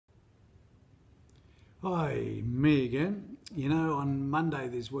Hi, me again. You know, on Monday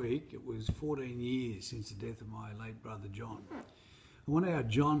this week, it was 14 years since the death of my late brother John. I wonder how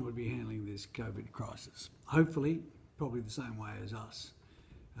John would be handling this COVID crisis. Hopefully, probably the same way as us,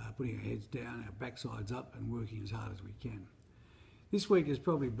 putting our heads down, our backsides up and working as hard as we can. This week has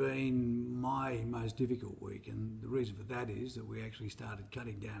probably been my most difficult week, and the reason for that is that we actually started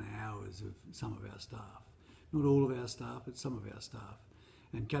cutting down hours of some of our staff. Not all of our staff, but some of our staff.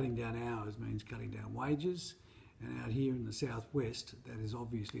 And cutting down hours means cutting down wages, and out here in the southwest that is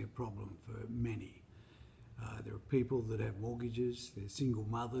obviously a problem for many. There are people that have mortgages, they're single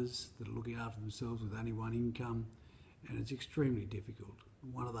mothers that are looking after themselves with only one income, and it's extremely difficult.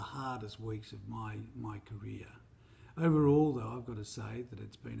 One of the hardest weeks of my career. Overall though, I've got to say that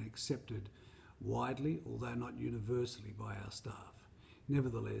it's been accepted widely, although not universally, by our staff.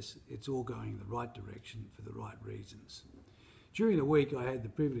 Nevertheless, it's all going in the right direction for the right reasons. During the week, I had the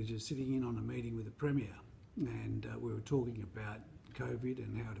privilege of sitting in on a meeting with the Premier, and we were talking about COVID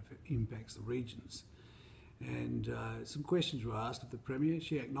and how it impacts the regions. And some questions were asked of the Premier.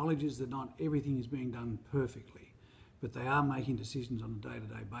 She acknowledges that not everything is being done perfectly, but they are making decisions on a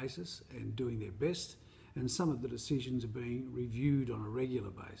day-to-day basis and doing their best, and some of the decisions are being reviewed on a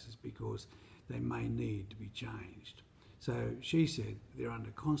regular basis because they may need to be changed. So she said they're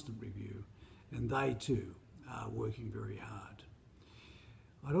under constant review, and they too are working very hard.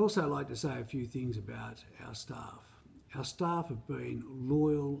 I'd also like to say a few things about our staff. Our staff have been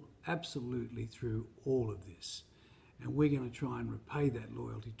loyal absolutely through all of this, and we're going to try and repay that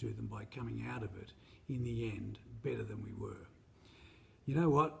loyalty to them by coming out of it in the end better than we were. You know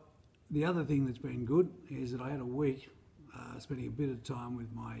what? The other thing that's been good is that I had a week spending a bit of time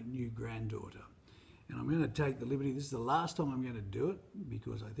with my new granddaughter. And I'm going to take the liberty, this is the last time I'm going to do it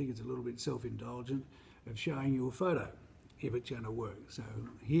because I think it's a little bit self-indulgent, of showing you a photo, if it's going to work. So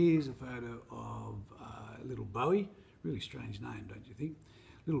here's a photo of little Bowie, really strange name, don't you think?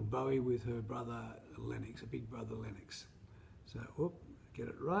 Little Bowie with her brother Lennox, a big brother Lennox. So, whoop, get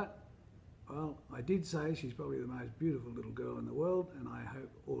it right. Well, I did say she's probably the most beautiful little girl in the world, and I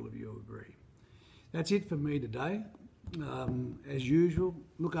hope all of you agree. That's it for me today. As usual,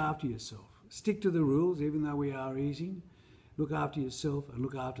 look after yourself. Stick to the rules, even though we are easing. Look after yourself and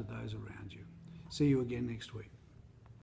look after those around you. See you again next week.